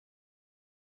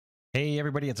Hey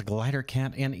everybody, it's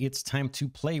Glidercat and it's time to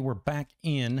play. We're back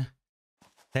in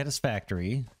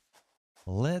Satisfactory.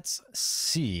 Let's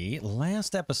see.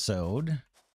 Last episode,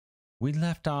 we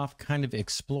left off kind of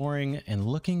exploring and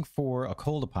looking for a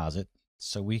coal deposit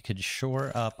so we could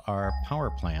shore up our power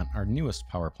plant, our newest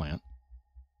power plant.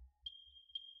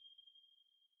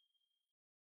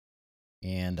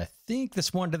 And I think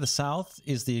this one to the south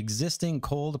is the existing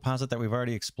coal deposit that we've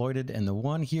already exploited, and the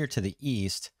one here to the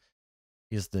east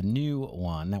is the new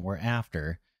one that we're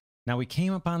after. Now we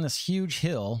came up on this huge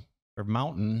hill or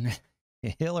mountain,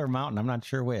 hill or mountain, I'm not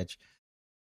sure which.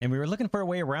 And we were looking for a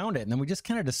way around it. And then we just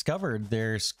kind of discovered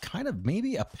there's kind of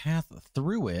maybe a path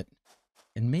through it.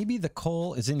 And maybe the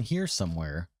coal is in here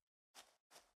somewhere.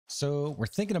 So we're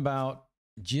thinking about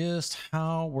just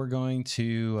how we're going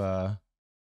to,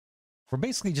 we're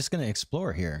basically just going to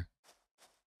explore here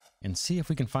and see if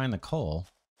we can find the coal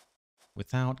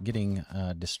without getting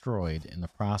destroyed in the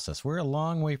process. We're a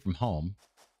long way from home.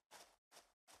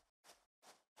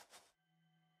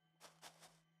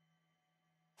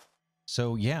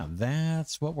 So yeah,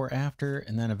 that's what we're after.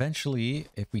 And then eventually,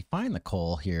 if we find the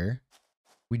coal here,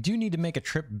 we do need to make a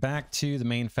trip back to the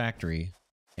main factory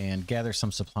and gather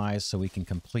some supplies so we can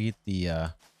complete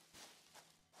the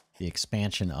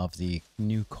expansion of the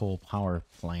new coal power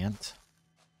plant.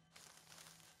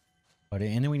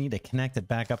 And then we need to connect it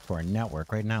back up to our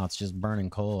network. Right now, it's just burning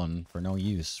coal and for no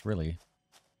use, really.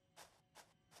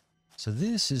 So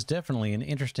this is definitely an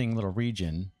interesting little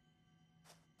region.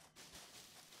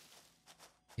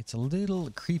 It's a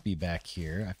little creepy back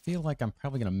here. I feel like I'm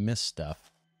probably going to miss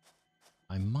stuff.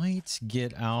 I might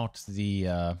get out the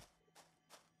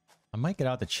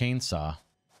chainsaw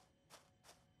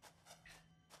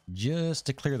just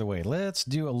to clear the way. Let's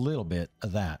do a little bit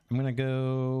of that.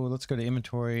 Let's go to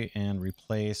inventory and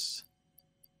replace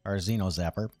our Xeno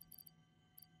Zapper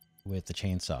with the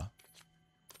chainsaw.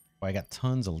 Oh, I got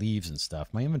tons of leaves and stuff.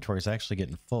 My inventory is actually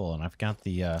getting full, and I've got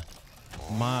the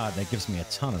mod that gives me a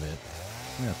ton of it.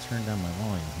 I'm going to turn down my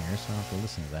volume here so I don't have to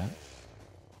listen to that.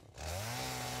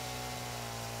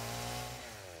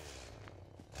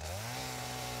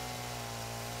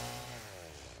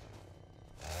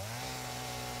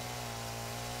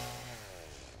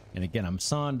 And again, I'm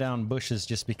sawing down bushes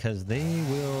just because they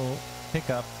will pick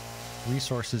up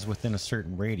resources within a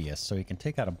certain radius, so you can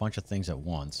take out a bunch of things at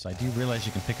once. I do realize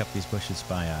you can pick up these bushes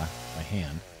by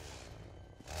hand.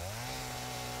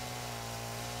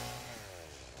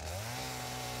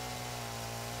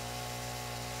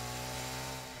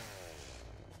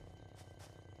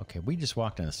 Okay, we just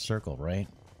walked in a circle, right?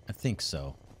 I think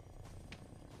so.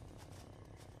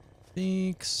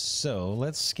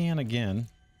 Let's scan again.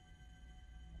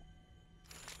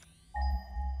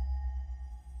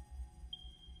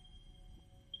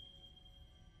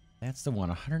 That's the one,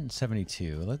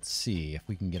 172. Let's see if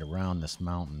we can get around this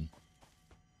mountain.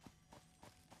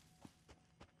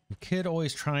 We could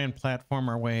always try and platform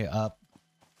our way up.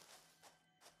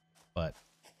 But,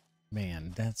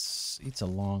 man, it's a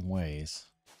long ways.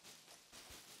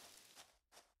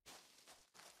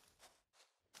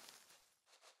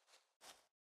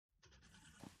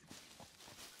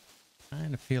 I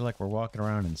kind of feel like we're walking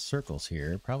around in circles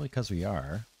here, probably because we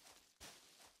are.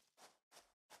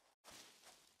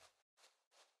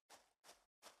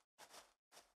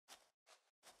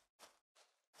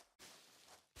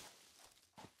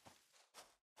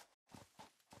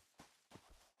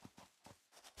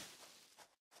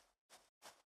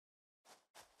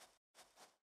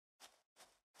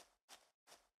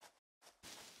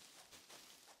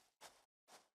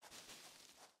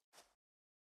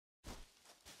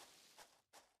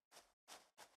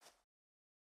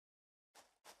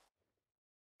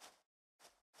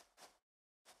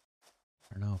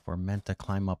 I don't know if we're meant to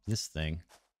climb up this thing.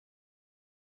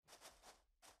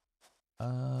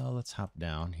 Let's hop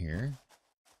down here.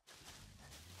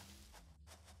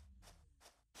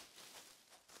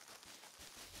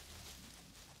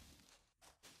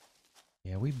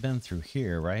 Yeah, we've been through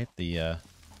here, right? The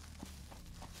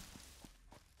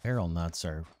barrel nuts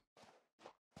are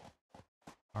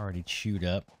already chewed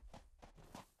up.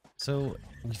 So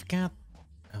we've got...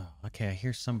 Oh, okay, I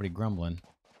hear somebody grumbling.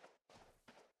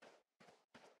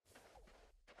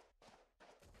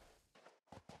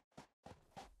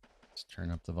 Let's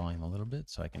turn up the volume a little bit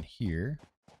so I can hear.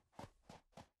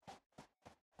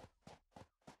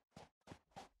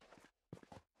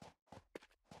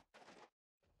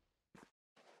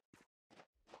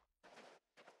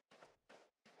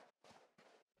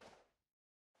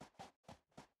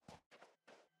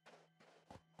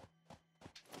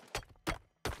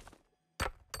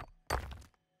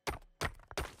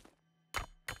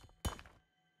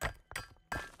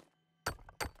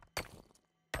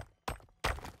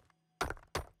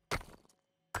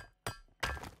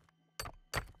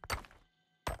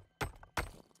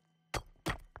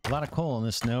 A lot of coal in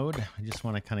this node. I just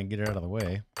want to kind of get it out of the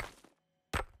way.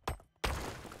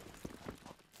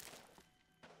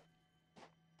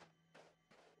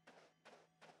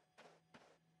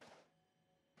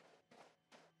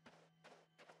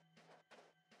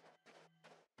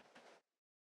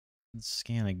 Let's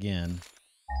scan again.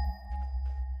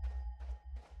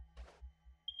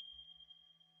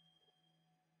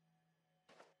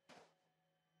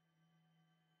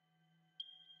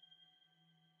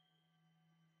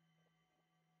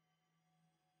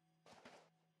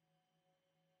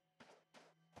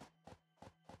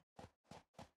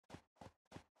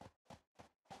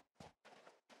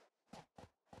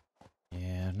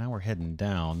 Yeah, now we're heading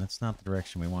down. That's not the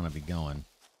direction we want to be going.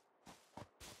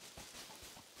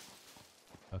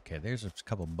 Okay, there's a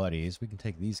couple buddies. We can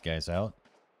take these guys out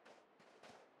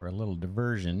for a little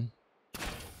diversion.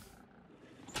 Okay,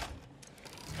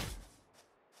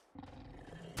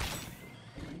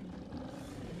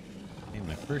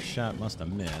 my first shot must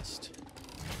have missed.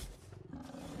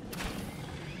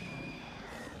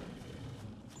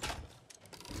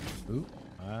 Oop,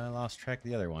 I lost track of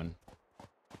the other one.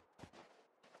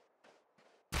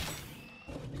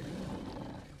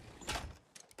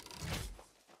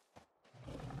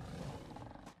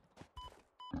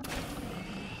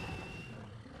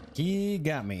 He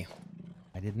got me.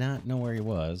 I did not know where he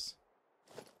was.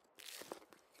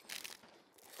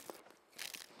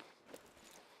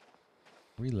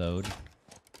 Reload.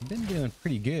 We've been doing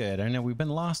pretty good. I know we've been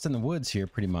lost in the woods here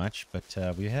pretty much,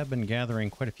 but we have been gathering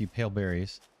quite a few pale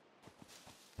berries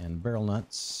and barrel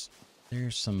nuts.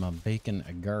 There's some bacon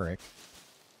agaric.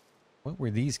 What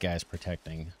were these guys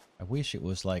protecting? I wish it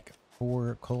was like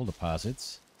 4 coal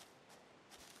deposits,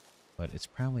 but it's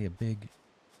probably a big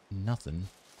nothing.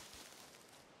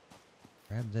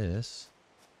 Grab this.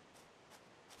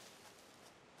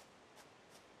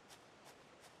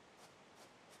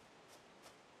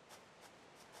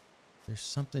 There's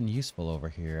something useful over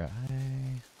here.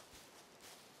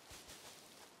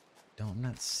 I'm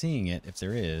not seeing it if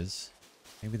there is.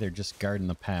 Maybe they're just guarding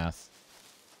the path.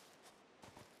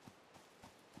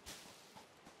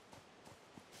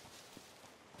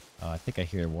 I think I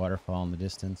hear a waterfall in the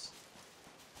distance.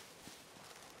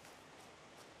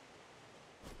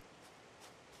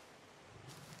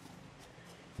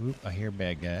 Oop, I hear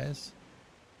bad guys.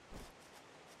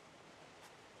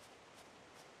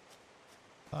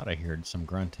 Thought I heard some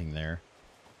grunting there.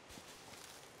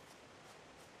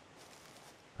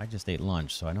 I just ate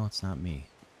lunch, so I know it's not me.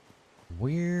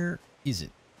 Where is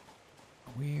it?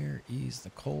 Where is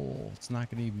the coal? It's not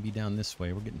going to even be down this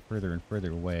way. We're getting further and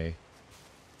further away.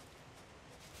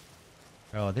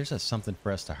 Oh, there's something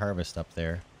for us to harvest up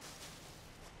there.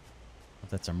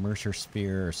 If that's a Mercer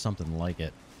spear or something like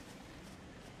it.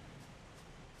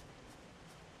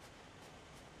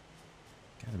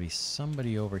 Gotta be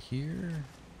somebody over here.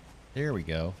 There we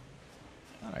go.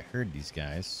 Thought I heard these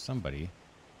guys. Somebody.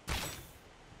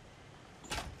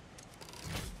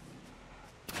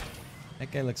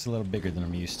 That guy looks a little bigger than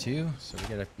I'm used to, so we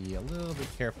gotta be a little bit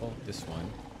careful with this one.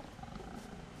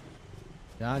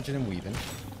 Dodging and weaving.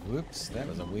 Whoops, that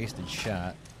was a wasted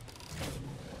shot.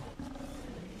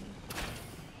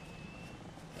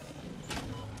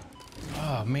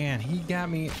 Oh man, he got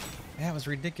me. That was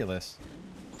ridiculous.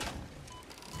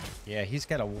 Yeah, he's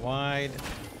got a wide,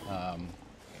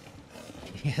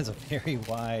 he has a very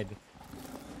wide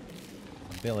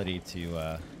ability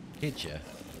to hit you.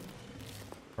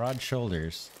 Broad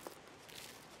shoulders.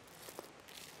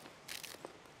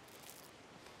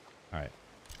 All right.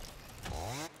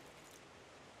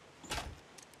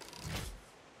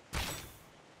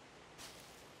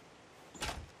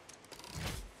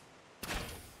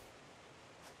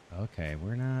 Okay,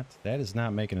 we're not, that is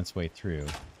not making its way through.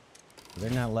 They're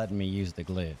not letting me use the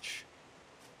glitch.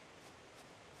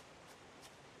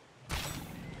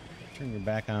 Turn your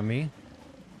back on me.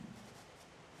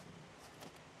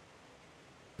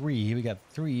 We got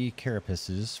 3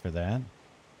 carapaces for that.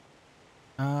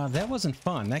 That wasn't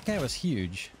fun. That guy was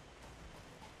huge.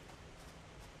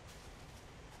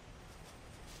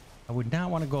 I would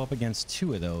not want to go up against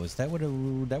 2 of those. That would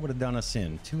have done us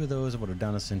in. 2 of those would have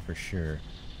done us in for sure.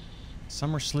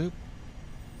 Summer sloop.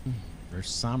 Or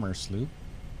summer sloop.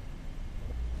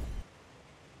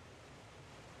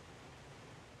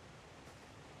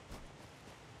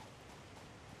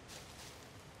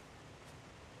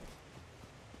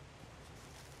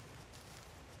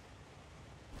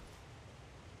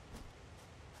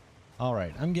 All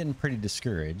right, I'm getting pretty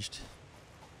discouraged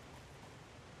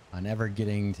on ever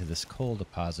getting to this coal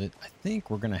deposit. I think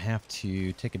we're going to have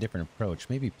to take a different approach.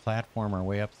 Maybe platform our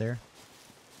way up there.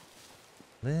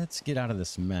 Let's get out of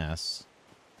this mess.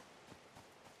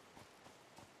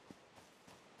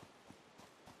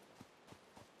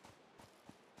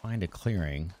 find a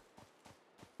clearing.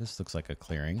 This looks like a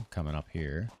clearing coming up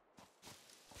here.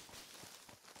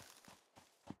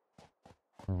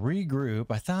 Regroup.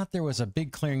 I thought there was a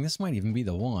big clearing. This might even be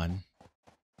the one.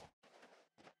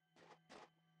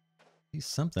 See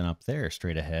something up there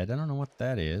straight ahead. I don't know what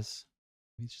that is.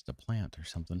 Maybe it's just a plant or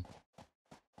something.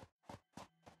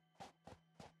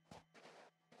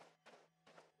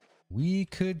 We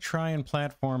could try and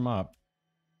platform up.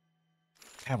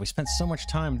 God, we spent so much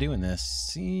time doing this.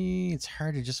 See, it's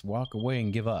hard to just walk away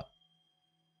and give up.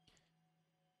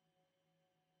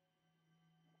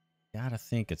 Gotta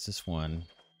think it's this one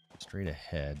straight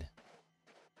ahead.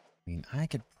 I mean, I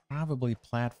could probably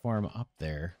platform up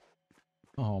there.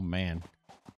 Oh man,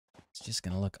 it's just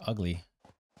gonna look ugly.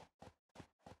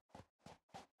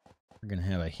 We're gonna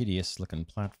have a hideous looking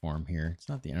platform here. It's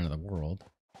not the end of the world.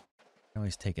 I can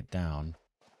always take it down.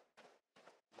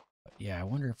 But yeah, I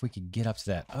wonder if we could get up to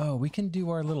that. Oh, we can do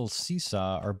our little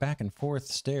seesaw or back and forth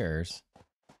stairs.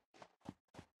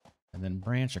 And then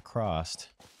branch across.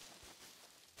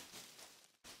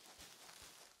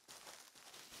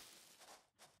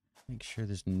 Make sure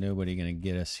there's nobody gonna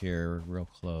get us here real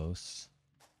close.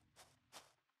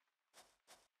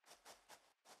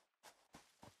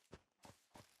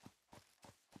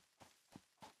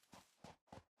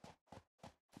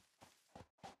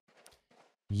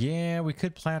 Yeah, we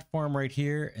could platform right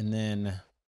here, and then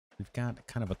we've got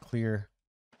kind of a clear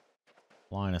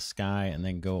line of sky, and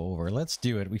then go over. Let's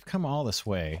do it. We've come all this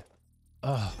way.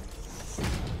 Oh,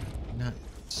 not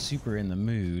super in the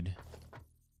mood.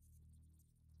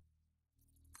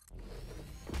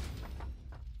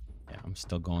 Yeah, I'm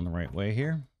still going the right way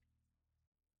here.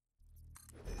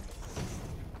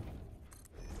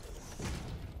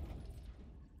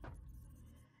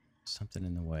 Something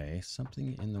in the way.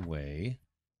 Something in the way.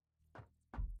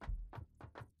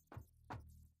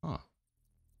 Huh.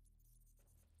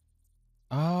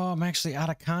 Oh, I'm actually out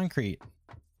of concrete.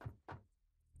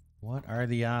 What are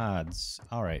the odds?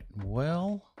 All right.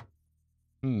 Well.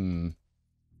 Okay.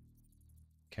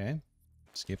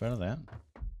 Escape out of that.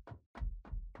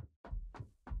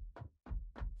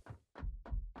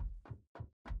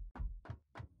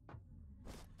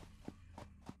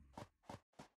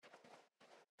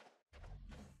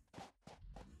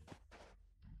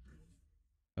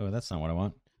 Oh, that's not what I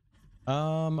want.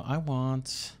 I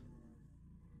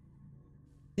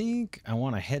think I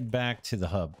want to head back to the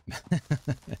hub.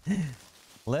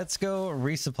 Let's go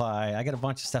resupply. I got a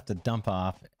bunch of stuff to dump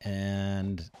off,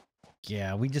 and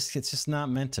yeah, it's just not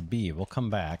meant to be. We'll come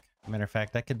back. Matter of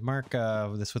fact, I could mark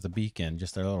this with a beacon,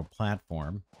 just a little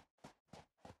platform.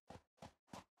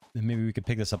 And maybe we could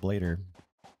pick this up later.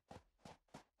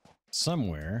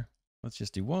 Somewhere. Let's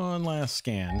just do one last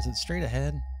scan. Is it straight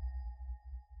ahead?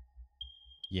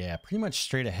 Yeah, pretty much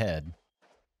straight ahead.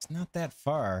 It's not that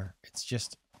far. It's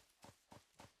just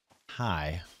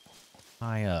high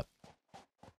up.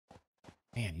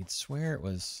 Man, you'd swear it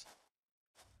was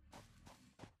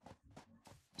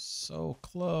so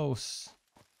close,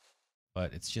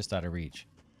 but it's just out of reach.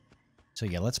 So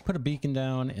yeah, let's put a beacon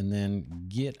down and then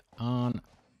get on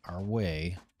our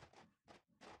way.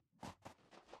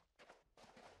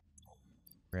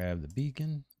 Grab the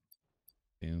beacon.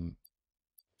 Boom.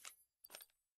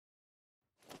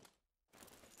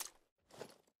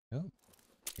 Oh,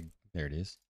 there it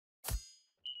is.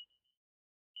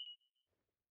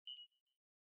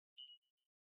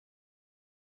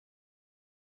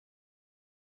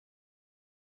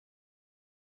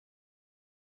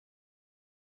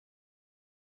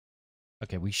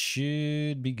 Okay, we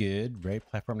should be good, right?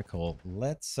 Platform to coal.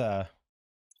 Let's let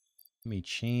me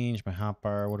change my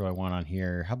hotbar. What do I want on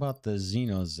here? How about the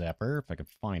Xeno Zapper, if I could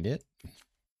find it?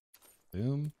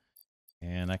 Boom.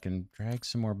 And I can drag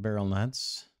some more barrel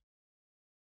nuts.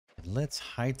 And let's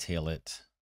hightail it.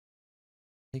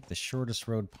 Take the shortest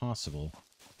road possible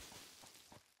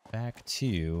back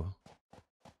to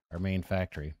our main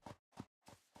factory.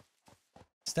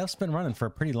 Stuff's been running for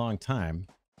a pretty long time.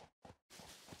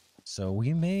 So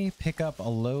we may pick up a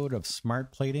load of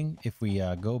smart plating if we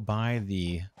go by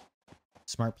the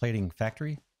smart plating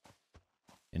factory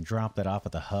and drop that off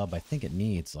at the hub. I think it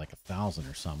needs like 1,000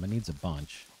 or something. It needs a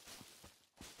bunch.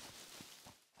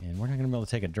 And we're not going to be able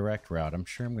to take a direct route. I'm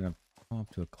sure I'm going to come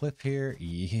up to a cliff here.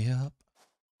 Yep.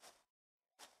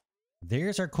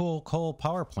 There's our cool coal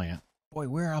power plant. Boy,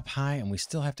 we're up high and we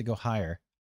still have to go higher.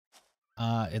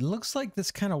 It looks like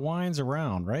this kind of winds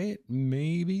around, right?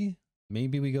 Maybe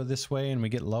we go this way and we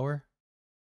get lower.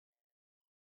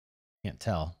 Can't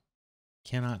tell.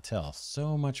 Cannot tell.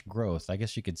 So much growth. I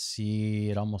guess you could see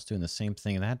it almost doing the same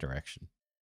thing in that direction.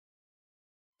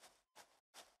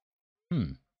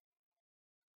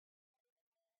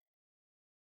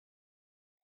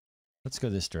 Let's go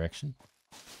this direction.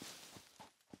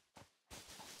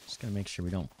 Just gotta make sure we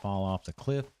don't fall off the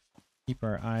cliff. Keep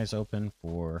our eyes open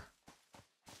for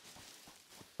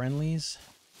friendlies.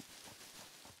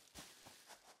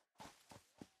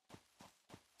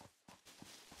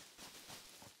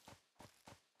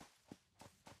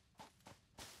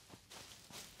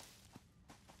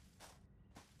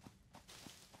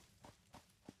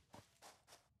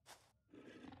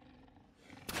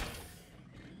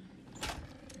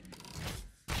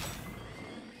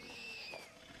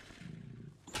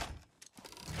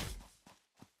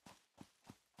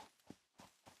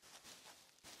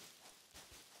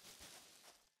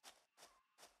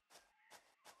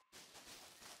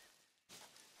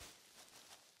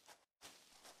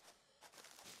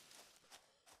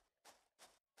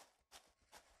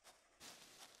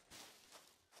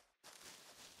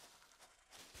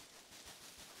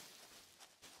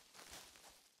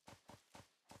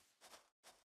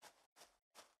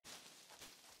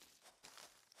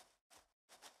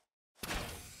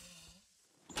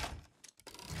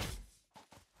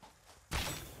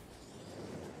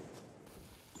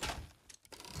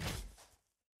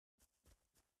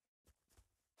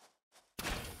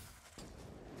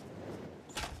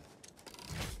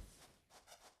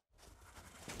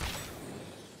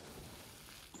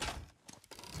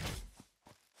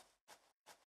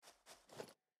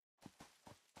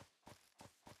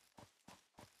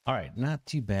 All right, not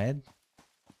too bad.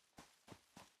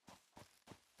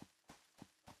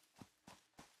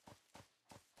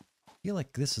 I feel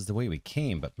like this is the way we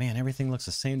came, but man, everything looks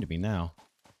the same to me now.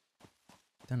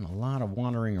 Done a lot of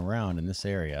wandering around in this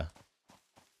area.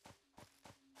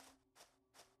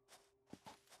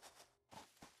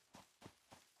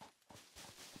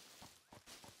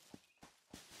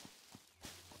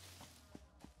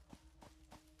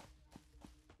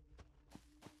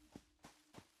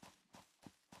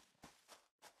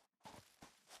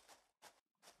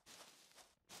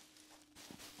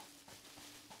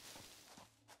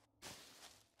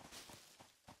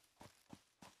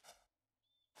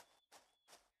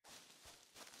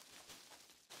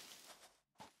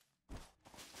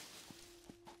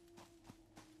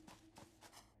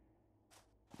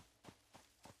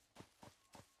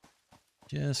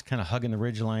 Just kind of hugging the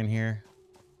ridgeline here.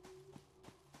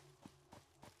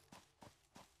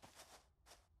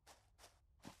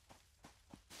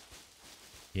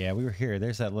 Yeah, we were here.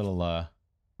 There's that little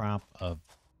crop of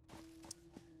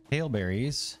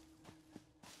hailberries.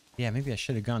 Yeah, maybe I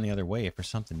should have gone the other way for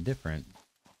something different.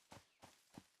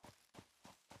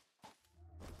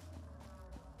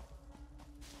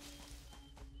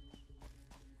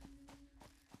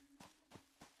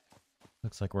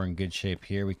 Looks like we're in good shape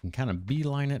here. We can kind of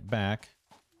beeline it back.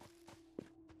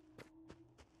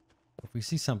 If we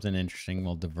see something interesting,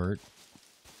 we'll divert.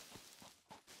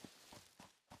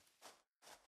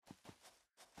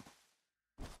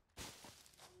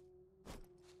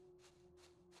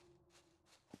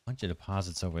 Bunch of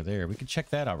deposits over there. We could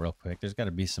check that out real quick. There's got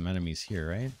to be some enemies here,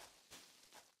 right?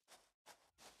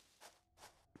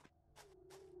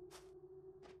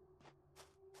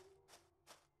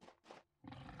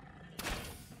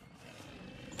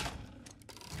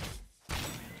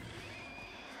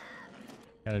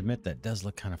 Gotta admit, that does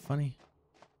look kind of funny.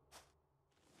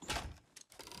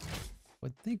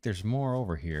 Would think there's more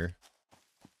over here.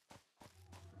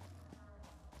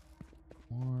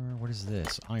 Or what is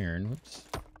this? Iron. Whoops.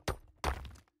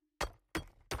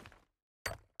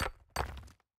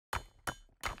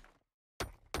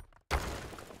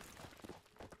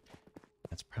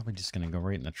 That's probably just gonna go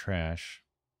right in the trash.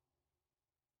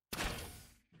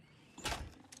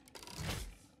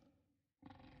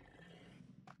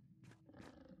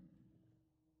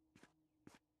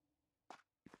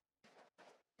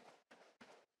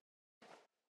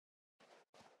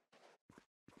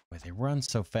 They run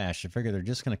so fast, you figure they're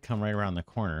just going to come right around the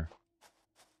corner.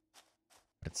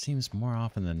 But it seems more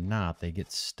often than not, they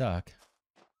get stuck.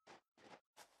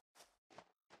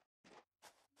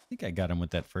 I think I got him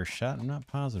with that first shot. I'm not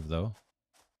positive, though.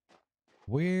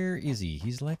 Where is he?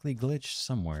 He's likely glitched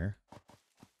somewhere.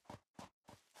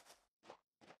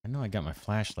 I know I got my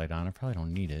flashlight on. I probably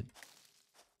don't need it.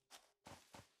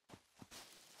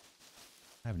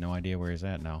 I have no idea where he's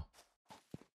at now.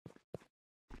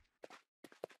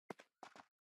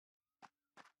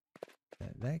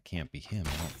 That can't be him,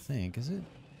 I don't think, is it?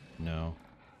 No.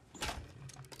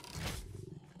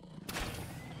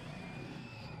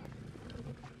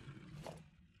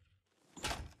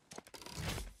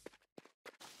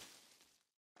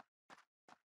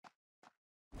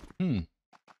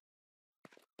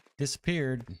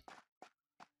 Disappeared.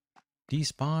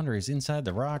 Despawned or is inside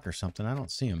the rock or something. I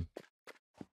don't see him.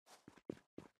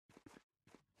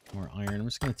 More iron. I'm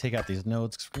just going to take out these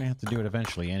nodes because we're going to have to do it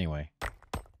eventually anyway.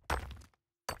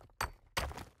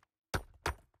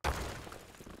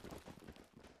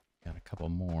 Got a couple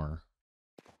more.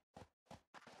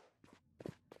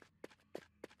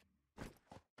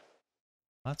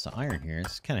 Lots of iron here.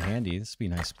 It's kind of handy. This would be a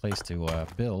nice place to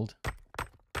build.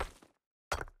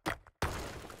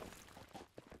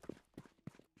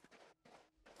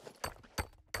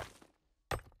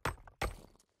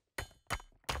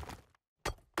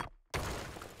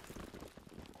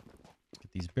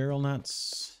 Get these barrel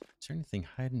nuts. Is there anything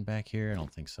hiding back here? I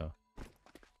don't think so.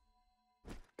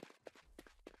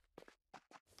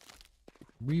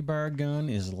 Rebar gun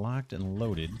is locked and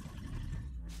loaded.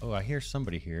 Oh, I hear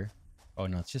somebody here. Oh,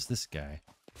 no, it's just this guy.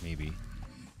 Maybe.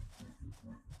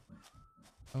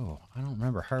 Oh, I don't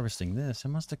remember harvesting this. I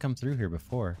must have come through here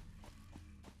before.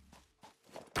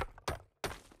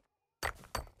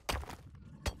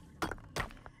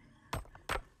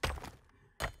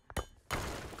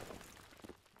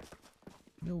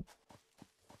 Nope.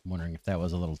 I'm wondering if that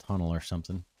was a little tunnel or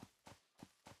something.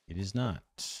 It is not.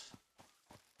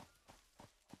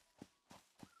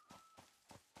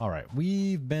 All right,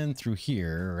 we've been through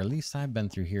here, or at least I've been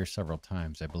through here several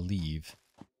times, I believe.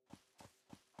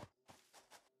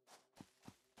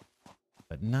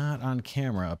 But not on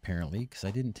camera, apparently, because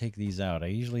I didn't take these out. I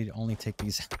usually only take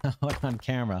these out on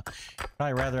camera.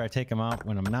 Probably rather I take them out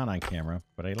when I'm not on camera,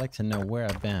 but I like to know where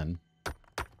I've been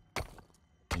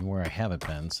and where I haven't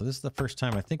been. So this is the first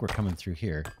time I think we're coming through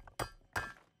here.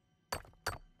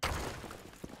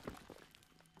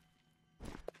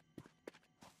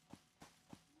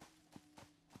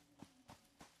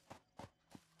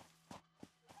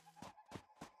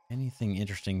 Anything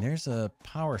interesting? There's a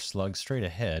power slug straight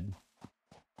ahead.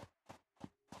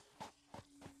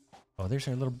 Oh, there's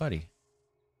our little buddy.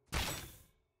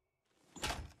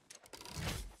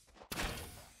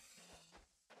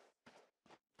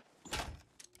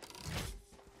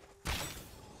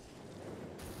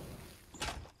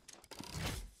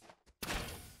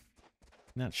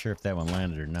 Not sure if that one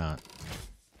landed or not.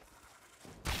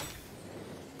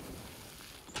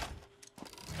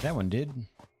 That one did.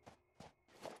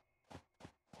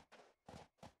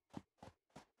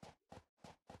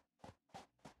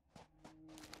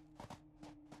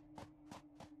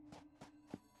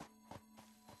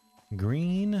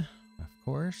 Green, of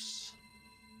course.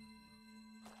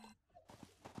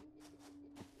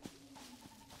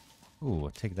 Ooh,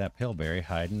 I'll take that paleberry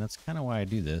hiding. That's kind of why I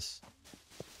do this.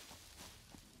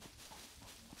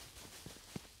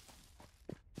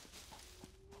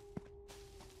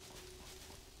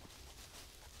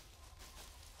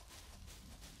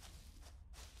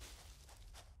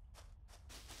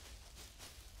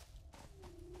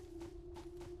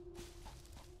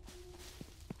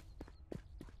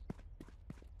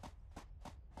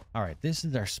 All right, this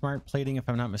is our smart plating, if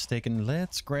I'm not mistaken.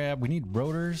 Let's grab, we need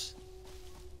rotors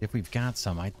if we've got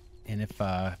some. And if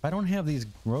I don't have these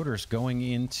rotors going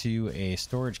into a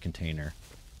storage container,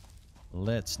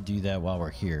 let's do that while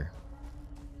we're here.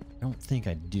 I don't think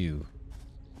I do.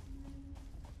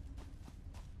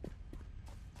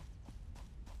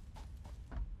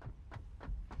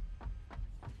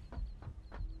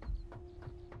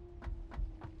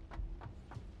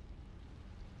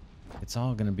 It's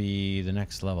all going to be the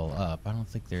next level up. I don't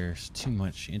think there's too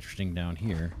much interesting down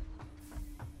here.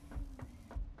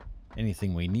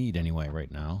 Anything we need anyway right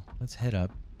now. Let's head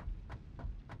up.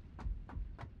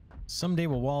 Someday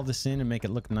we'll wall this in and make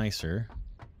it look nicer.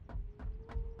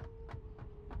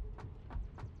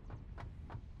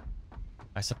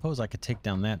 I suppose I could take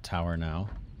down that tower now.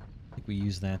 I think we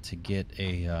use that to get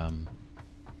a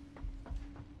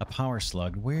power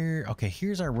slug. Where? Okay,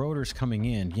 here's our rotors coming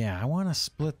in. Yeah, I want to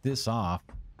split this off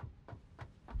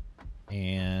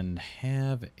and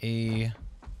have a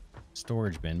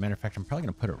storage bin. Matter of fact, I'm probably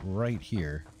going to put it right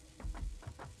here.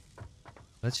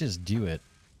 Let's just do it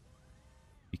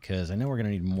because I know we're going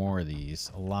to need more of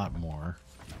these, a lot more.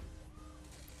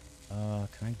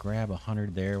 Can I grab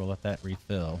 100 there? We'll let that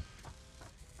refill.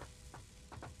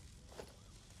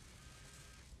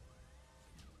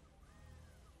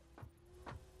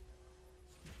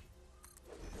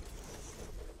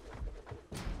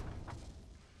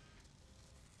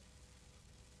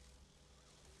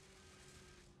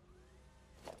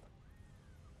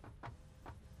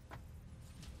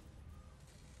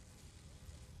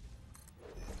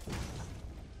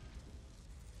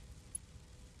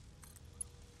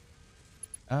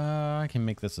 I can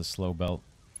make this a slow belt.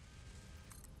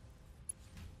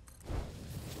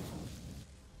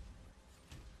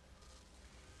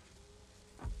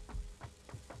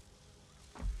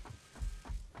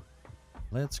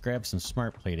 Let's grab some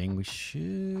smart plating. We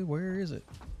should... Where is it?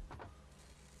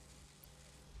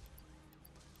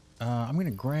 I'm going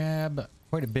to grab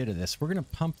quite a bit of this. We're going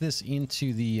to pump this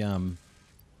into the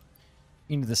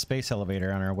space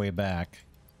elevator on our way back.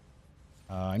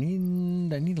 I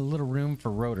need a little room for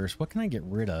rotors. What can I get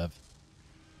rid of?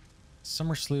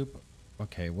 Summer sloop.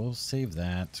 Okay, we'll save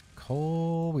that.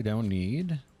 Coal we don't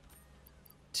need.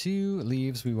 2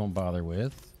 leaves we won't bother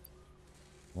with.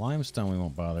 Limestone we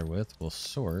won't bother with. We'll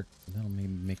sort. That'll maybe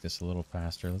make this a little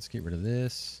faster. Let's get rid of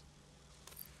this.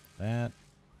 That.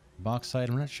 Bauxite,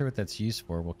 I'm not sure what that's used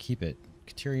for. We'll keep it.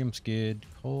 Caterium's good.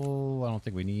 Coal, I don't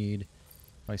think we need.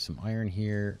 Probably some iron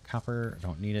here. Copper, I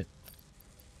don't need it.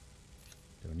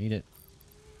 Don't need it.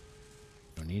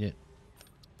 Don't need it.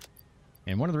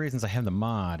 And one of the reasons I have the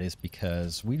mod is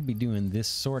because we'd be doing this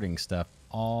sorting stuff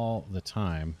all the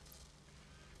time.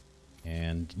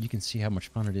 And you can see how much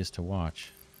fun it is to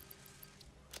watch.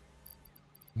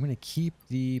 I'm going to keep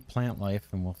the plant life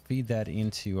and we'll feed that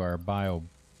into our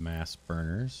biomass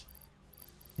burners.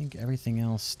 I think everything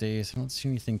else stays. I don't see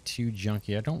anything too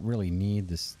junky. I don't really need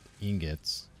this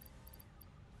ingots.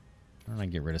 Why don't I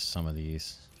get rid of some of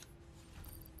these?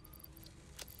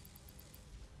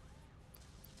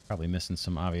 Probably missing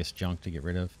some obvious junk to get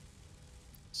rid of.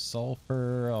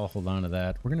 Sulfur, I'll hold on to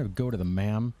that. We're going to go to the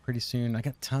MAM pretty soon. I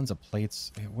got tons of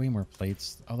plates. I got way more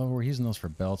plates. Although we're using those for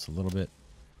belts a little bit.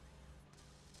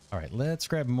 Alright, let's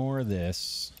grab more of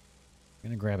this. I'm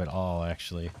going to grab it all,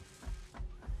 actually.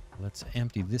 Let's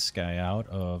empty this guy out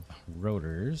of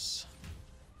rotors.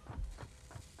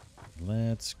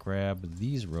 Let's grab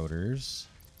these rotors.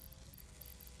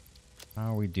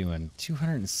 How are we doing?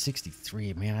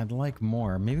 263. Man, I'd like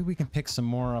more. Maybe we can pick some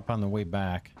more up on the way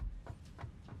back.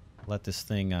 Let this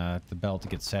thing, the belt,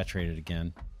 get saturated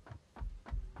again.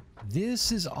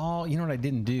 This is all... You know what I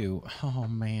didn't do? Oh,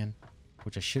 man.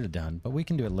 Which I should have done, but we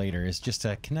can do it later, is just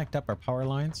to connect up our power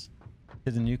lines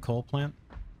to the new coal plant.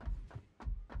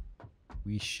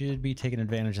 We should be taking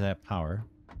advantage of that power.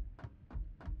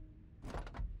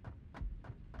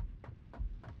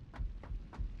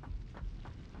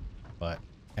 But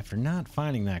after not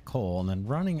finding that coal and then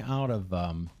running out of...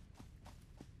 Well,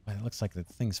 it looks like the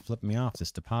thing's flipping me off,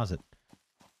 this deposit.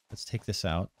 Let's take this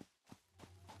out.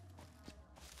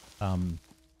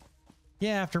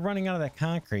 Yeah, after running out of that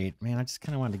concrete, man, I just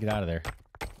kind of wanted to get out of there.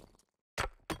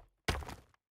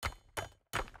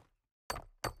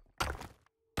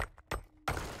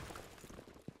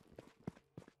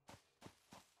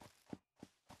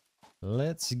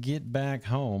 Let's get back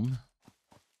home.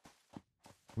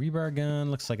 Rebar gun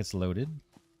looks like it's loaded.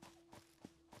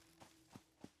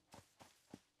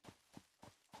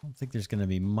 I don't think there's going to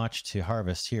be much to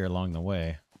harvest here along the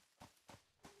way.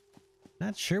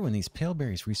 Not sure when these pale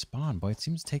berries respawn. Boy, it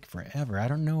seems to take forever. I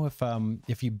don't know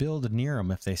if you build near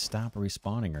them, if they stop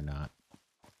respawning or not.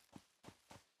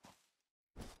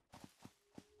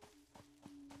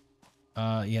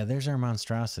 Yeah, there's our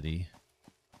monstrosity.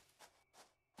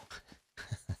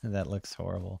 That looks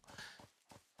horrible.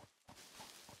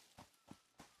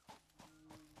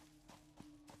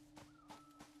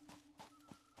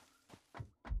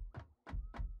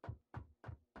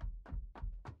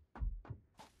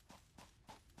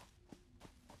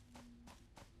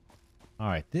 All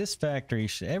right, this factory,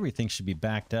 everything should be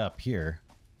backed up here.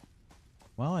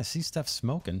 Well, I see stuff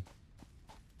smoking.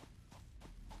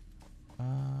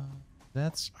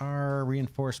 That's our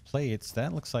reinforced plates.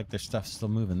 That looks like there's stuff still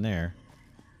moving there.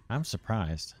 I'm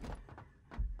surprised.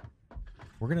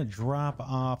 We're going to drop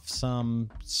off some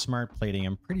smart plating.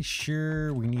 I'm pretty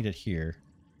sure we need it here.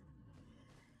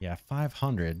 Yeah,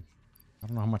 500. I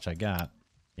don't know how much I got.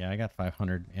 Yeah, I got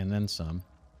 500 and then some.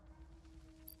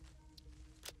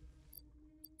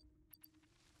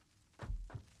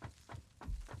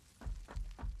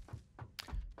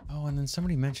 Oh, and then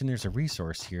somebody mentioned there's a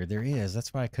resource here. There is.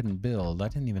 That's why I couldn't build. I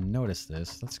didn't even notice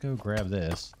this. Let's go grab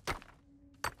this.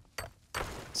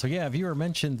 So yeah, a viewer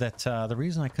mentioned that the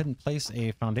reason I couldn't place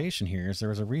a foundation here is there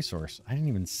was a resource. I didn't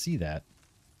even see that.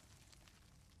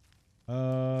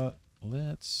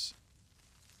 Let's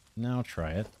now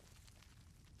try it.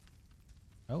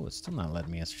 Oh, it's still not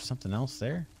letting me. Is there something else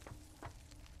there?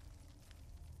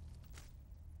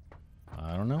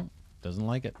 I don't know. Doesn't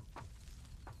like it.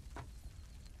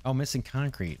 Oh, missing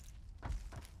concrete.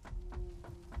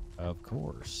 Of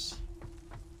course.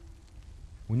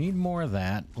 We need more of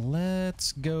that.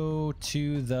 Let's go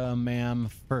to the MAM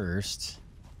first.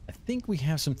 I think we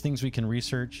have some things we can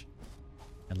research.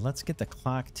 And let's get the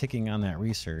clock ticking on that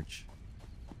research.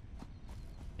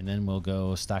 And then we'll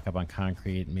go stock up on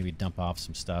concrete and maybe dump off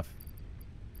some stuff.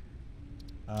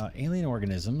 Alien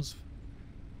organisms.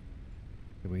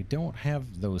 We don't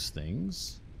have those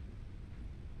things.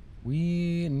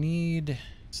 We need...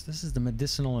 So this is the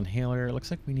medicinal inhaler. It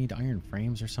looks like we need iron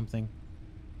frames or something.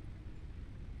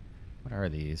 What are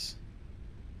these?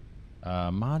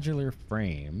 Modular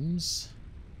frames.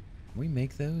 Can we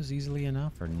make those easily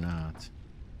enough or not?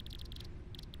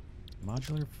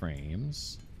 Modular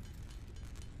frames.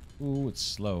 Ooh, it's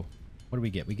slow. What do we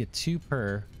get? We get 2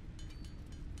 per.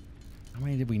 How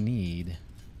many did we need?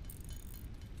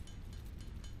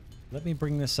 Let me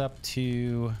bring this up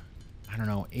to, I don't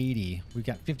know, 80. We've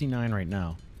got 59 right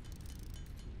now.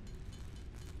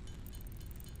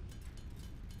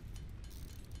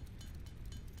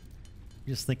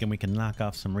 Just thinking we can knock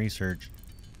off some research.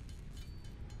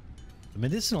 The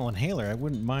medicinal inhaler, I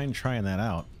wouldn't mind trying that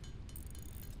out.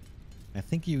 I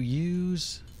think you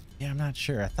use... Yeah, I'm not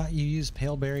sure. I thought you used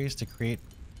pale berries to create...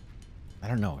 I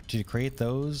don't know. To create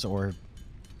those or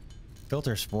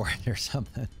filters for it or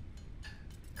something.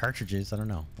 Cartridges, I don't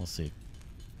know. We'll see.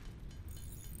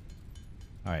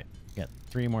 Alright, got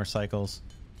 3 more cycles.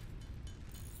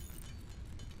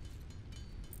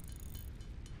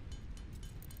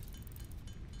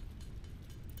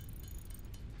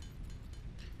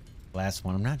 Last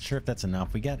one. I'm not sure if that's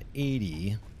enough. We got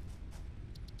 80.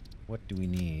 What do we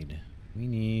need? We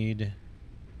need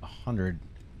 100.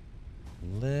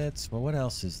 Let's... Well, what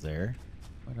else is there?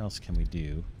 What else can we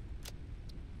do?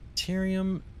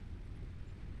 Deuterium.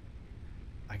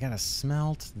 I gotta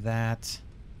smelt that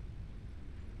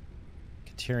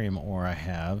deuterium ore I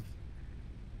have.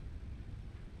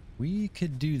 We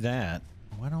could do that.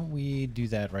 Why don't we do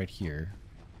that right here?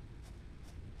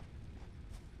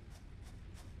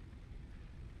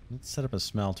 Let's set up a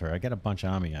smelter. I got a bunch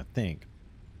on me, I think.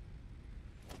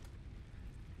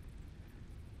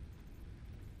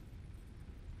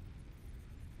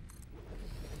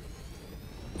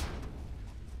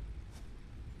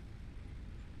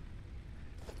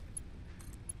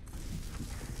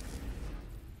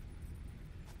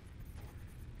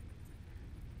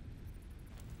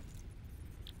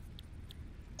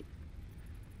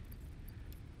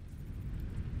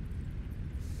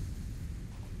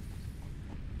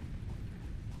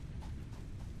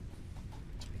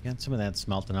 Got some of that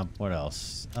smelting up. What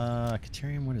else?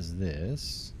 Deuterium, what is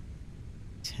this?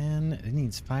 10. It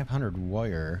needs 500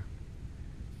 wire.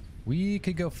 We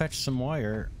could go fetch some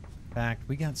wire. In fact,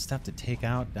 we got stuff to take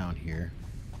out down here.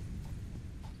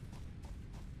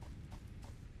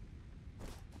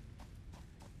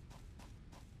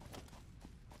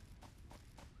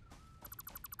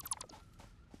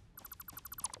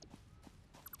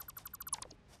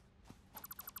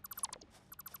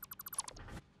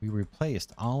 We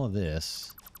replaced all of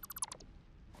this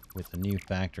with the new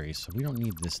factory, so we don't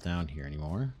need this down here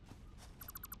anymore.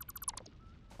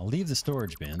 I'll leave the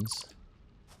storage bins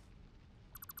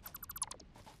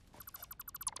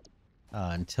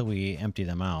until we empty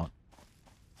them out.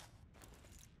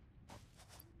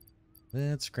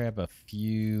 Let's grab a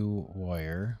few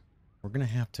wire. We're going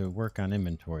to have to work on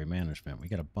inventory management. We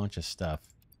got a bunch of stuff.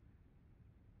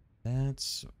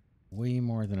 That's way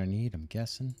more than I need, I'm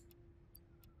guessing.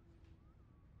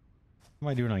 What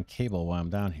am I doing on cable while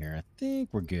I'm down here? I think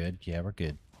we're good. Yeah, we're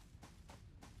good.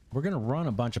 We're going to run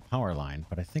a bunch of power line,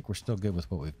 but I think we're still good with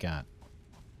what we've got.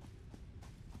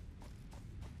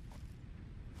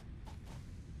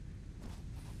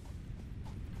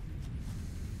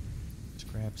 Let's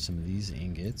grab some of these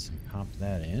ingots and pop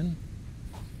that in.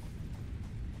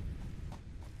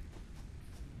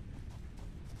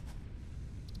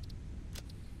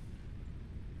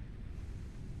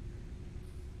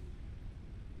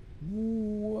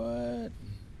 What?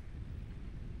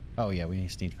 Oh yeah, we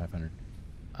just need 500.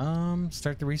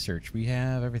 Start the research. We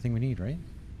have everything we need, right?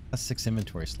 That's 6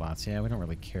 inventory slots. Yeah, we don't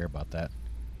really care about that.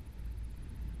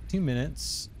 2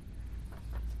 minutes.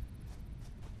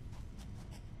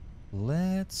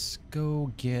 Let's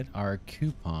go get our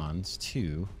coupons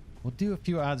too. We'll do a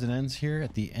few odds and ends here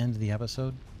at the end of the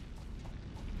episode.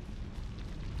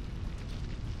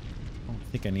 I don't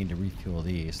think I need to refuel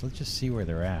these. Let's just see where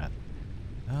they're at.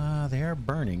 They are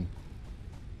burning.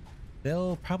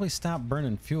 They'll probably stop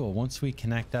burning fuel once we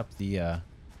connect up the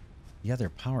other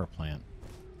power plant.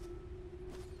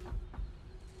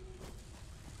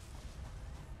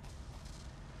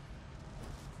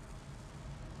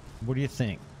 What do you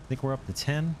think? Think we're up to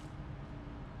 10?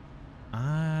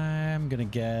 I'm gonna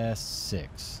guess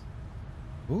 6.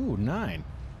 Ooh, 9.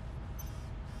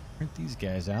 Print these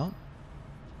guys out.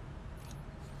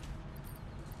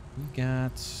 We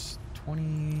got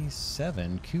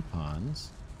 27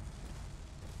 coupons.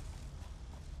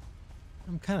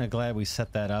 I'm kind of glad we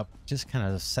set that up. Just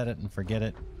kind of set it and forget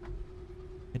it.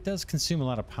 It does consume a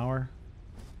lot of power.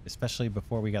 especially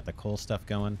before we got the coal stuff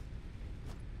going.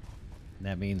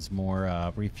 That means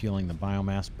more refueling the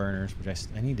biomass burners, which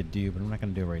I need to do, but I'm not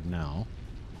going to do it right now.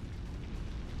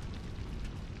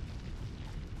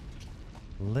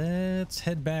 Let's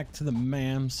head back to the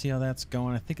MAM, see how that's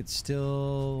going. I think it's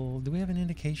still... Do we have an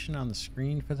indication on the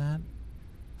screen for that?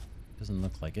 Doesn't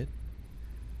look like it.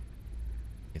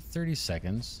 Okay, 30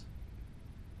 seconds.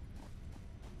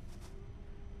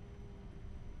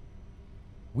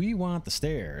 We want the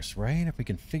stairs, right? If we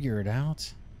can figure it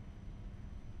out.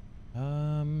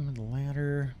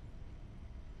 Ladder.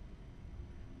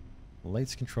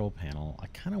 Lights control panel. I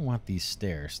kind of want these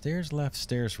stairs. Stairs left,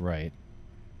 stairs right.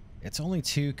 It's only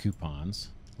 2 coupons.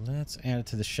 Let's add it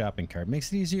to the shopping cart.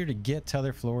 Makes it easier to get to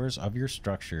other floors of your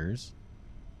structures.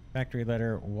 Factory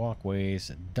ladder,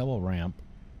 walkways, double ramp.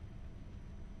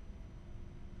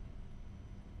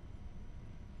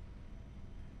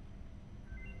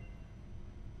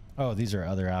 Oh, these are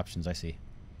other options, I see.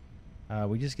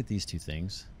 We just get these 2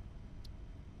 things.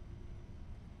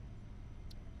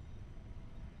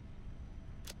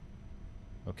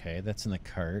 Okay, that's in the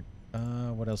cart.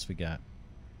 What else we got?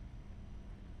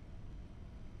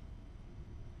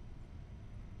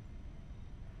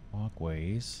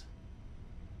 Walkways.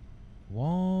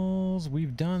 Walls.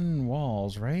 We've done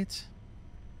walls, right?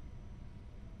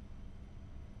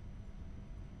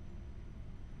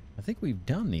 I think we've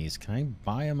done these. Can I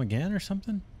buy them again or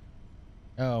something?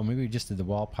 Oh, maybe we just did the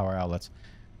wall power outlets.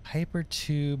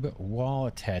 Hypertube wall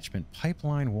attachment.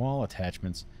 Pipeline wall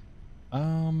attachments.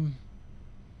 That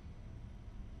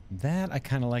I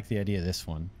kind of like the idea of this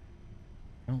one.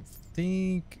 I don't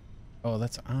think... Oh,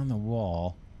 that's on the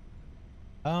wall.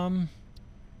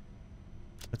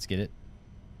 Let's get it.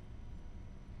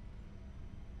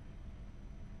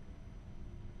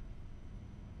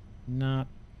 Not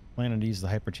planning to use the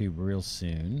hypertube real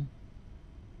soon.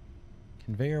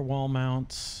 Conveyor wall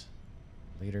mounts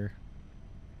later.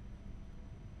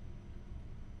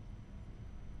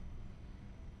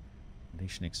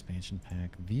 Foundation expansion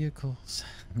pack. Vehicles.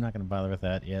 I'm not going to bother with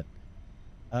that yet.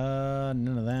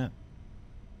 None of that.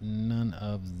 None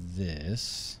of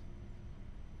this.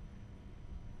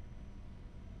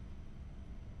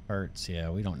 Parts, yeah,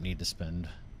 we don't need to spend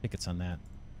tickets on that.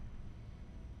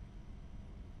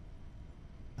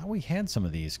 Thought we had some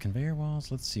of these. Conveyor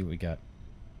walls. Let's see what we got.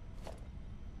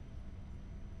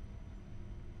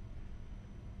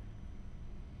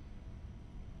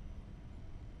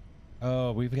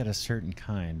 Oh, we've got a certain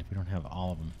kind. We don't have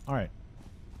all of them. All right.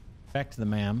 Back to the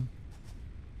MAM.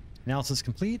 Analysis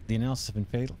complete. The analysis of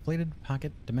inflated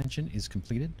pocket dimension is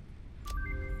completed.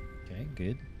 Okay,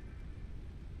 good.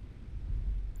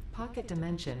 Pocket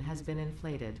dimension has been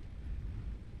inflated.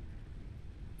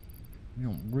 We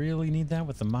don't really need that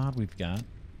with the mod we've got.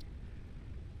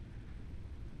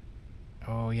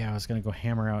 Oh yeah, I was gonna go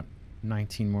hammer out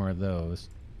 19 more of those.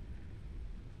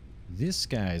 This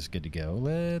guy's good to go.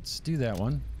 Let's do that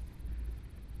one.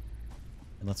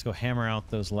 And let's go hammer out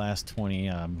those last 20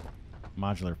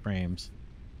 modular frames.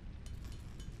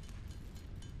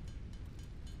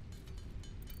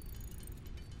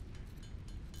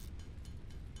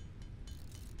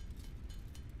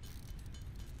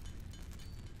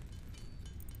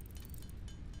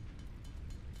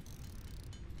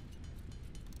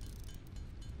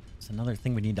 It's another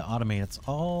thing we need to automate. It's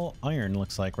all iron,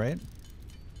 looks like, right?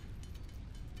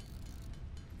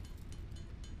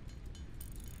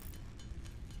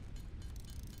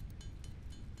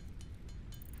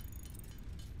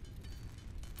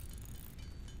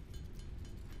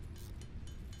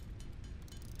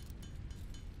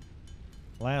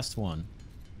 Last one.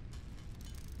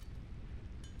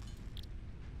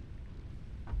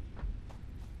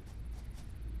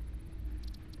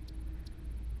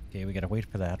 Okay, we gotta wait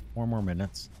for that. 4 more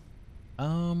minutes.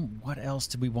 What else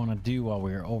did we want to do while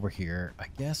we were over here? I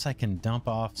guess I can dump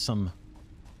off some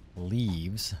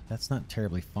leaves. That's not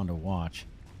terribly fun to watch.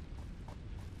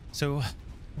 So,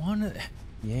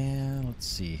 yeah, let's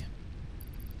see.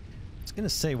 I was gonna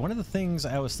say, one of the things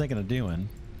I was thinking of doing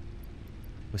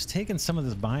was taking some of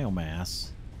this biomass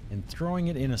and throwing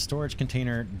it in a storage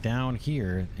container down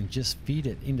here and just feed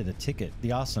it into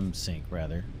the awesome sink,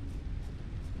 rather.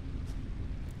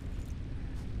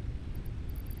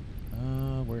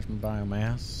 Where's my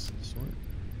biomass? Sort.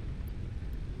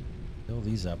 Fill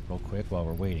these up real quick while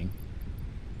we're waiting.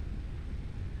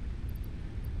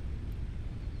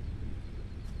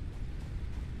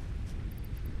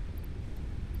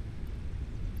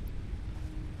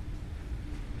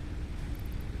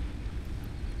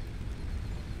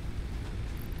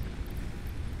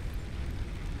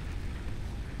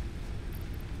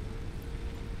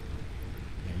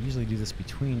 usually do this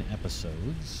between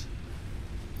episodes.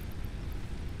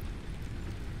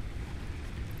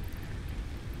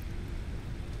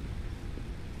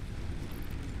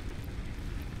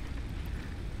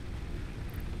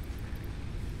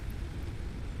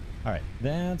 All right,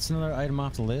 that's another item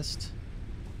off the list.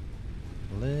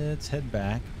 Let's head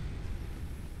back.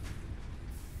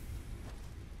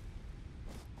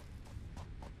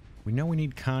 We know we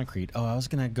need concrete. Oh, I was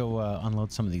gonna go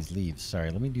unload some of these leaves.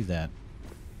 Sorry, let me do that.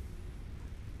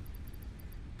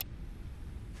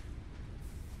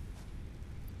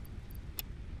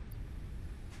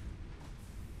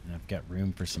 And I've got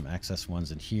room for some excess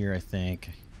ones in here, I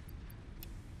think.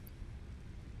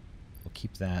 We'll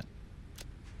keep that.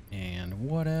 And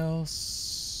what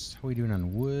else? How are we doing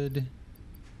on wood?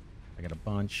 I got a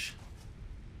bunch.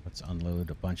 Let's unload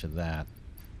a bunch of that.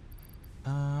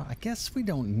 I guess we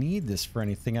don't need this for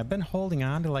anything. I've been holding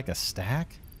on to like a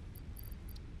stack,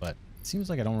 but it seems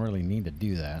like I don't really need to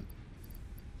do that.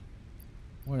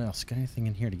 What else? Got anything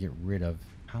in here to get rid of?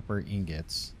 Copper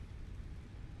ingots.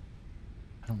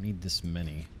 I don't need this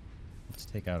many. Let's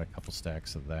take out a couple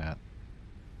stacks of that.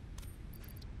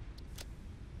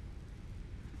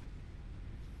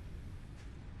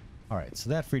 All right, so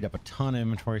that freed up a ton of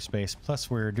inventory space. Plus,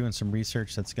 we're doing some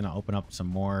research that's going to open up some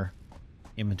more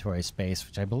inventory space,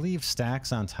 which I believe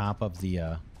stacks on top of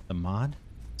the mod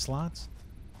slots.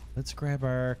 Let's grab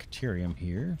our Caterium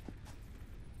here.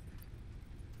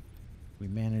 We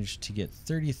managed to get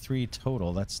 33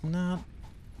 total. That's not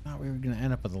we were going to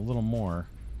end up with a little more.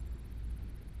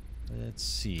 Let's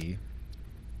see.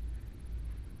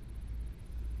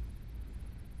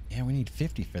 Yeah, we need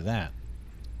 50 for that.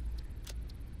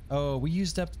 Oh, we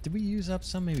used up... Did we use up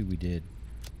some? Maybe we did.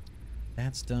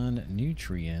 That's done.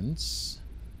 Nutrients.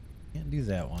 Can't do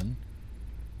that one.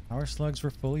 Power slugs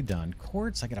were fully done.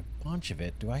 Quartz, I got a bunch of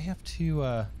it. Do I have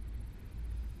to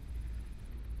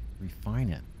refine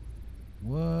it?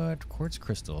 What? Quartz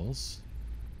crystals.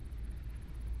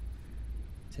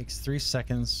 Takes 3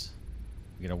 seconds.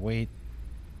 We gotta wait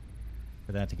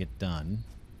for that to get done.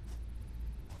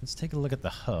 Let's take a look at the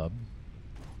hub.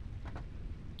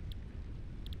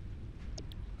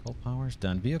 Coal power's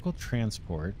done. Vehicle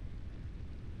transport.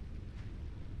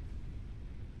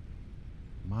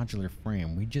 Modular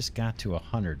frame. We just got to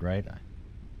 100, right?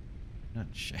 Not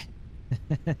sure.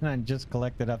 I just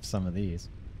collected up some of these.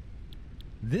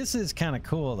 This is kind of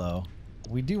cool, though.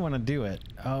 We do want to do it.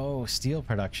 Oh, steel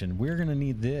production. We're going to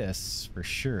need this for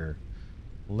sure.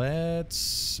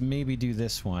 Let's maybe do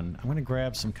this one. I'm going to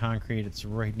grab some concrete. It's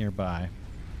right nearby.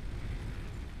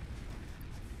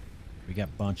 We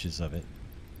got bunches of it.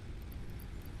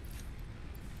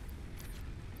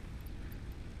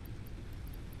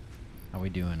 How we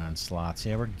doing on slots?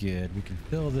 Yeah, we're good. We can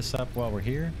fill this up while we're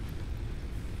here.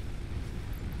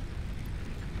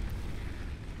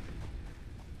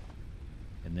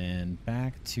 And then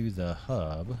back to the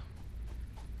hub.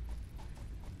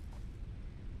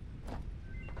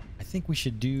 I think we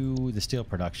should do the steel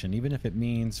production, even if it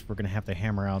means we're going to have to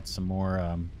hammer out some more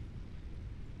of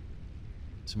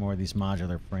these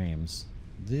modular frames.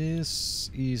 This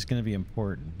is going to be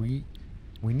important. We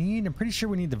need, I'm pretty sure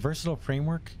we need the versatile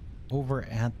framework over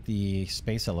at the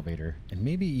space elevator, and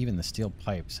maybe even the steel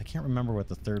pipes. I can't remember what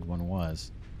the third one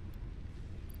was.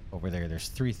 Over there, there's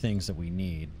 3 things that we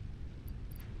need.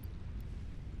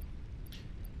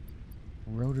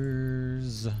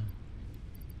 Rotors.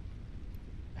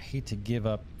 I hate to give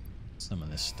up some of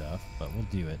this stuff, but we'll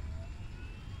do it.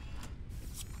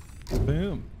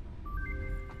 Boom.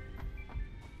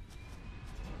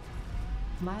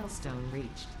 Milestone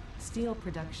reached. Steel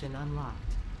production unlocked.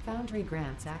 Foundry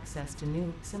grants access to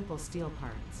new, simple steel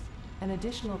parts. An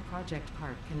additional project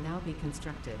part can now be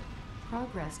constructed.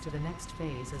 Progress to the next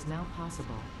phase is now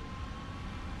possible.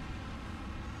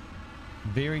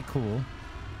 Very cool.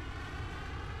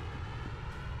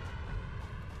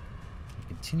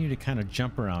 Continue to kind of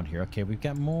jump around here. Okay, we've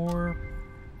got more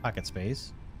pocket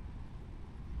space.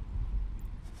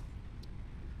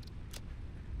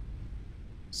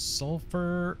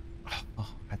 Sulfur. Oh,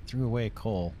 I threw away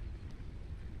coal.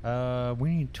 We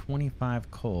need 25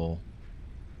 coal.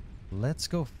 Let's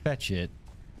go fetch it.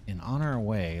 And on our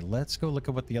way, let's go look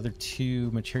at what the other 2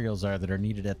 materials are that are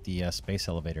needed at the space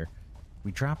elevator.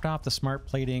 We dropped off the smart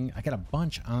plating. I got a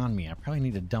bunch on me. I probably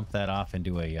need to dump that off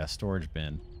into a storage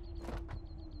bin.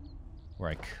 Where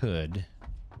I could.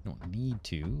 I don't need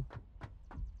to.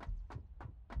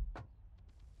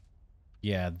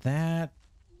 Yeah, that...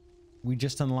 We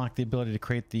just unlocked the ability to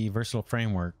create the versatile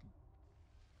framework.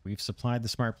 We've supplied the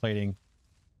smart plating.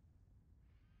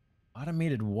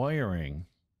 Automated wiring.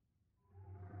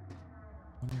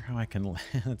 Wonder how I can...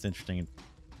 That's interesting.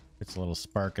 It's a little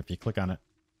spark if you click on it.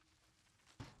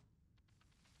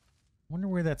 Wonder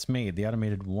where that's made, the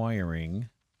automated wiring.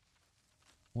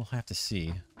 We'll have to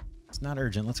see. It's not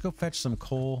urgent. Let's go fetch some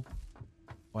coal.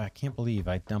 Boy, I can't believe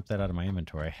I dumped that out of my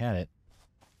inventory. I had it.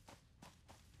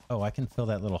 Oh, I can fill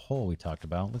that little hole we talked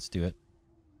about. Let's do it.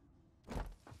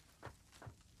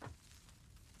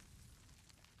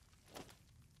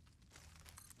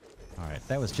 Alright,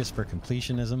 that was just for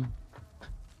completionism.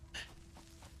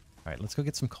 Alright, let's go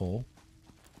get some coal.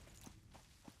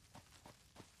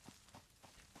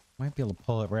 Might be able to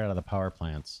pull it right out of the power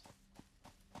plants.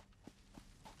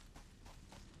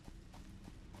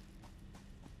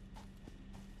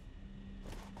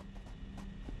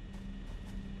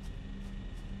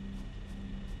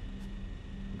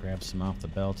 Grab some off the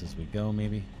belt as we go,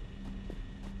 maybe.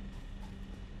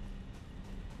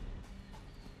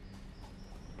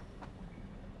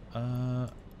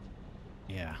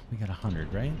 Yeah, we got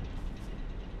 100, right?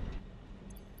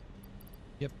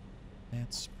 Yep,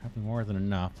 that's probably more than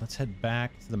enough. Let's head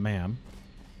back to the MAM.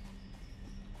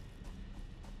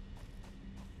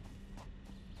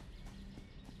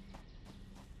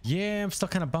 Yeah, I'm still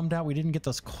kind of bummed out we didn't get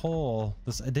those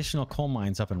additional coal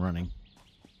mines up and running.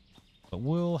 But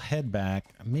we'll head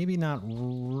back. Maybe not.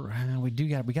 We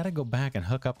got to go back and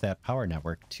hook up that power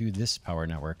network to this power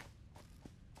network.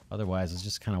 Otherwise, it's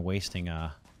just kind of wasting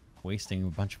a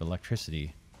bunch of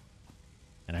electricity.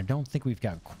 And I don't think we've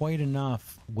got quite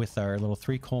enough with our little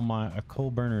 3 coal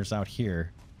burners out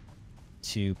here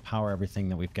to power everything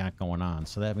that we've got going on.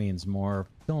 So that means more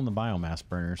filling the biomass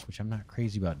burners, which I'm not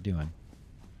crazy about doing.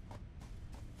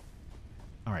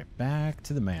 All right, back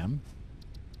to the MAM.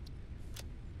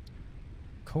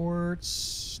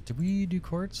 Quartz. Did we do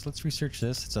quartz? Let's research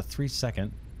this. It's a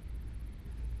 3-second.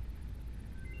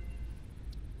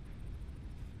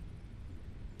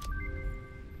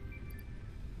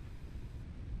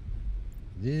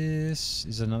 This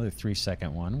is another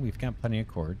 3-second one. We've got plenty of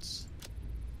quartz.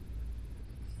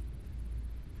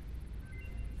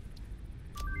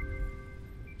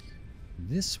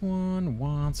 This one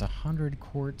wants 100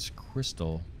 quartz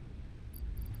crystal.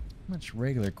 How much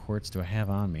regular quartz do I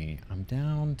have on me? I'm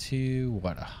down to,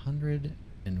 what,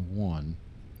 101.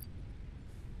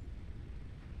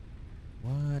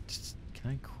 What?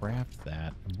 Can I craft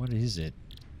that? What is it?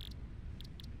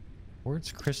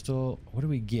 Quartz crystal. What do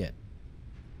we get?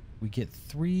 We get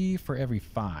 3 for every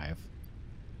 5.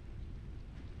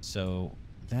 So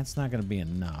that's not going to be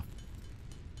enough.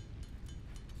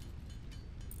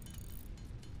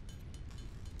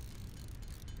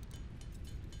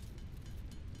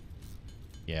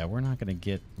 Yeah, we're not going to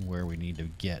get where we need to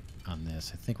get on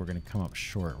this. I think we're going to come up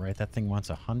short, right? That thing wants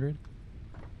 100.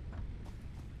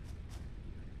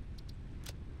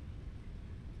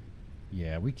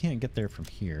 Yeah, we can't get there from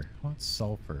here. How about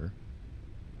sulfur?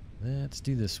 Let's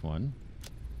do this one.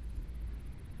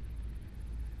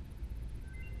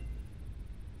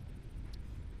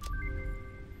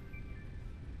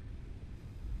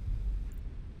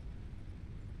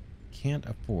 Can't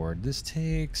afford. This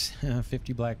takes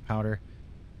 50 black powder.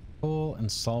 Coal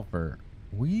and sulfur.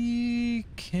 We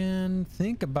can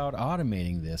think about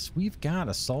automating this. We've got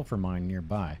a sulfur mine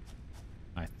nearby.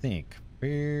 I think.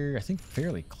 I think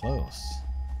fairly close.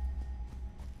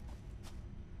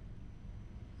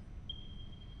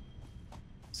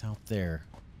 It's out there.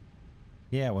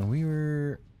 Yeah, when we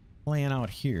were playing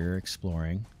out here,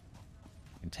 exploring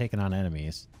and taking on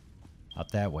enemies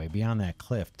out that way, beyond that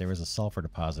cliff, there was a sulfur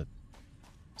deposit.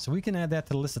 So we can add that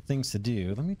to the list of things to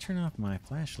do. Let me turn off my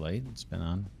flashlight. It's been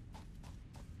on.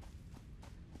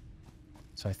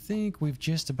 So I think we've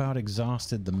just about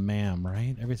exhausted the MAM,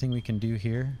 right? Everything we can do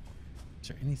here. Is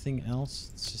there anything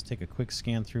else? Let's just take a quick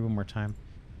scan through one more time.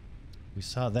 We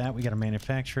saw that. We got to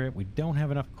manufacture it. We don't have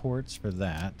enough quartz for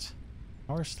that.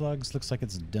 Power slugs looks like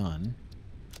it's done.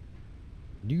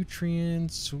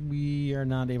 Nutrients, we are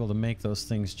not able to make those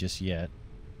things just yet.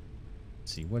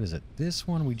 Let's see, what is it? This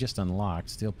one we just unlocked,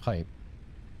 steel pipe.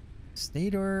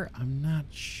 Stator, I'm not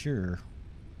sure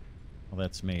how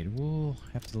that's made. We'll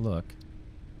have to look.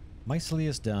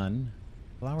 Mycelia's done.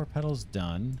 Flower petals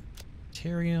done.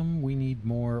 Caterium, we need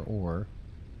more ore.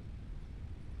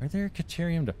 Are there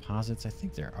caterium deposits? I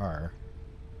think there are.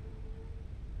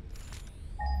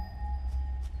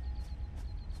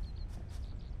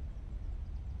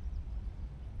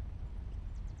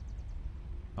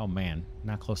 Oh man,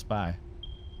 not close by.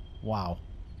 Wow,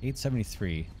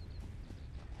 873.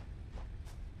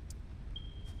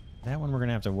 That one we're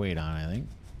gonna have to wait on, I think.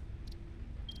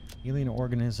 Alien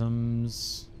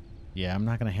organisms. Yeah, I'm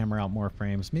not gonna hammer out more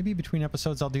frames. Maybe between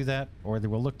episodes I'll do that, or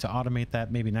we'll look to automate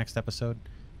that maybe next episode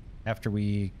after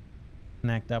we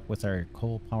connect up with our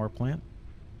coal power plant.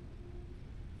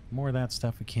 More of that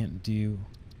stuff we can't do.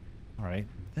 All right,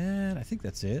 I think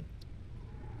that's it.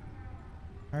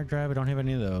 Hard drive, I don't have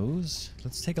any of those.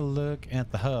 Let's take a look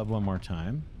at the hub one more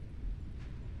time.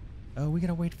 Oh, we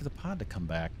gotta wait for the pod to come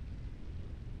back.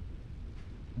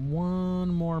 One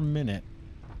more minute.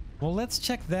 Well, let's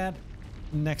check that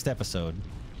next episode.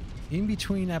 In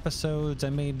between episodes, I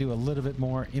may do a little bit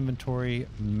more inventory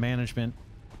management.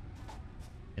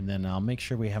 And then I'll make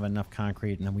sure we have enough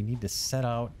concrete. And then we need to set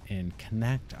out and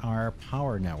connect our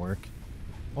power network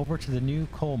over to the new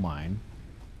coal mine.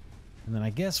 And then I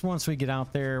guess once we get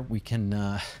out there, we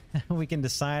can we can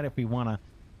decide if we want to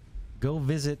go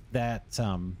visit that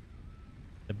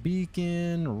the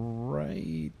beacon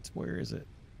right, where is it?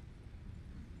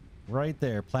 Right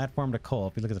there, platform to coal.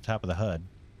 If you look at the top of the HUD,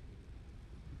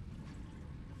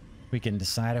 we can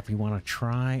decide if we want to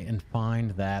try and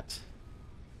find that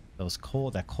coal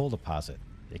deposit.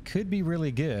 It could be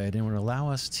really good and would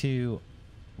allow us to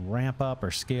ramp up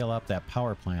or scale up that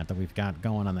power plant that we've got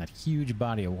going on that huge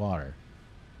body of water.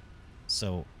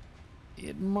 So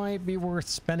it might be worth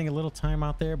spending a little time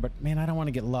out there, but man, I don't want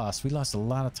to get lost. We lost a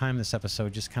lot of time this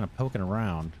episode just kind of poking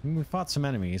around. I mean, we fought some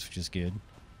enemies, which is good,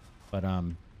 but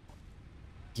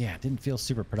yeah, it didn't feel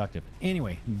super productive.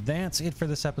 Anyway, that's it for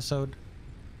this episode.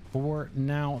 For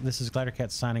now, this is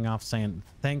Glidercat signing off, saying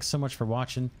thanks so much for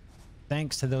watching.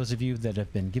 Thanks to those of you that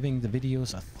have been giving the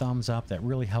videos a thumbs up. That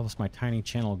really helps my tiny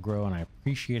channel grow, and I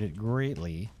appreciate it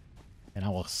greatly. And I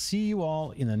will see you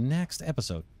all in the next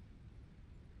episode.